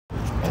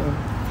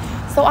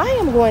So I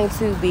am going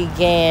to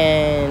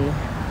begin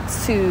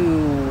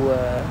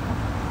to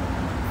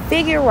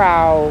figure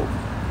out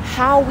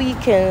how we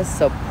can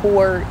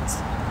support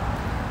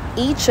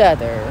each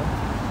other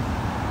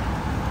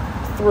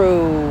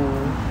through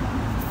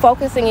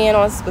focusing in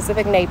on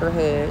specific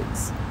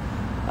neighborhoods.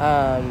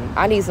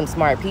 I need some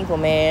smart people,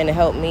 man, to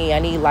help me. I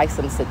need like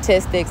some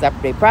statistics.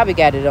 They probably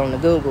got it on the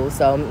Google,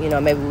 so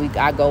maybe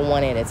I go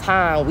one at a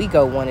time. We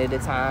go one at a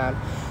time,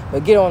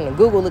 but get on the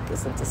Google, look at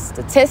some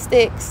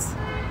statistics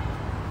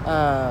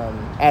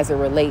as it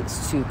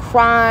relates to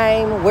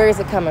crime. Where is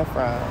it coming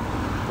from,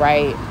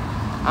 right?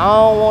 I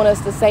don't want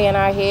us to say in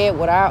our head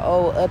what our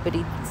old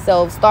uppity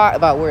selves thought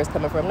about where it's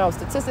coming from. No,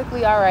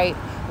 statistically, all right,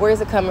 where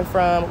is it coming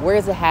from? Where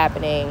is it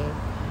happening?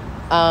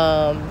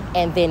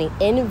 And then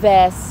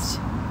invest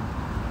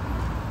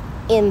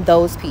in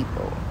those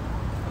people,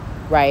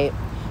 right?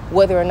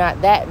 Whether or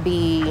not that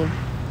be,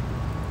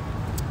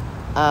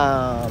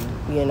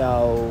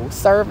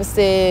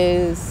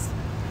 services,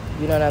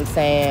 you know what I'm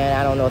saying?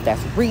 I don't know if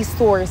that's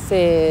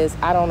resources.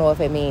 I don't know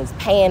if it means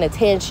paying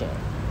attention.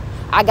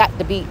 I got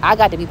to be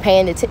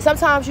paying attention.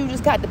 Sometimes you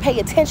just got to pay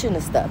attention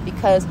to stuff,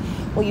 because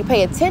when you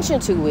pay attention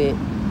to it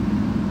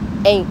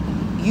and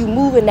you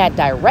move in that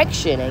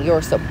direction and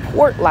your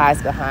support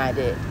lies behind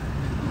it,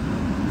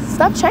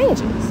 stuff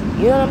changes.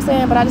 You know what I'm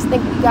saying? But I just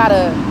think we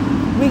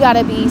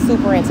gotta be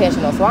super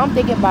intentional. So I'm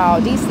thinking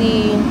about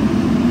DC.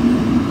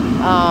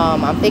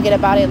 I'm thinking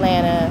about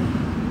Atlanta.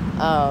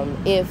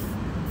 If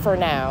for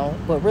now,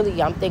 but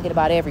really I'm thinking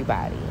about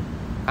everybody.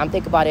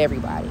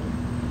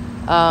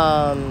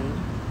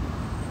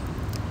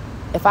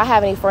 If I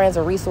have any friends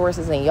or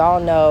resources and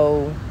y'all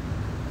know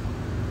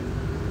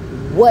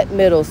what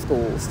middle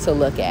schools to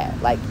look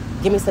at, like,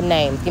 give me some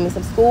names, give me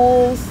some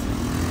schools.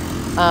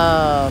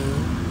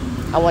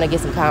 I want to get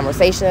some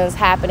conversations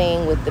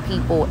happening with the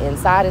people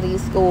inside of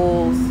these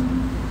schools.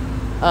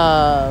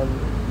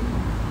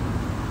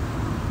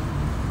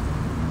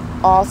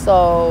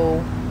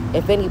 Also,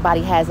 if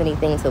anybody has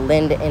anything to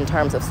lend in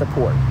terms of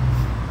support.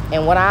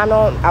 And what I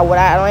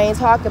ain't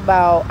talk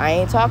about,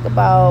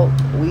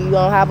 we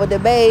gonna have a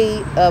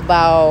debate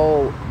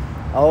about,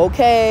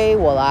 okay,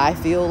 well, I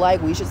feel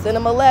like we should send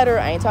them a letter.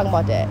 I ain't talking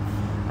about that.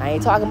 I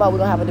ain't talking about we're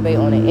gonna have a debate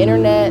on the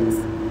internet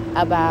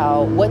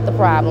about what the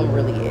problem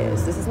really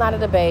is. This is not a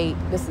debate.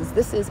 This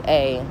is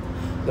a,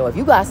 if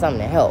you got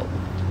something to help,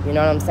 you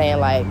know what I'm saying?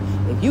 Like,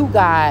 if you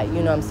got,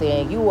 you know what I'm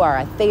saying, you are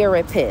a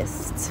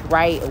therapist,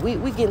 right? We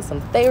getting some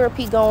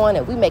therapy going,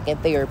 and we making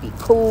therapy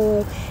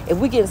cool. If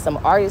we getting some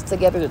artists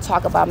together to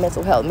talk about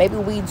mental health, maybe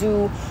we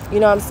do, you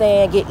know what I'm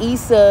saying, get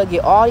Issa,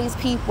 get all these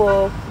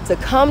people to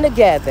come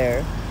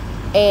together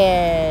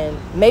and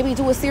maybe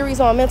do a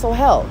series on mental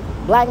health,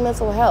 Black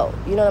mental health.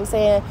 You know what I'm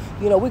saying?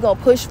 We're going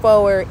to push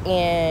forward,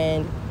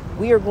 and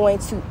we are going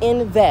to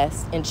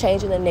invest in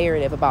changing the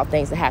narrative about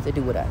things that have to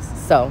do with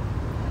us. So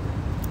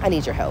I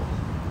need your help.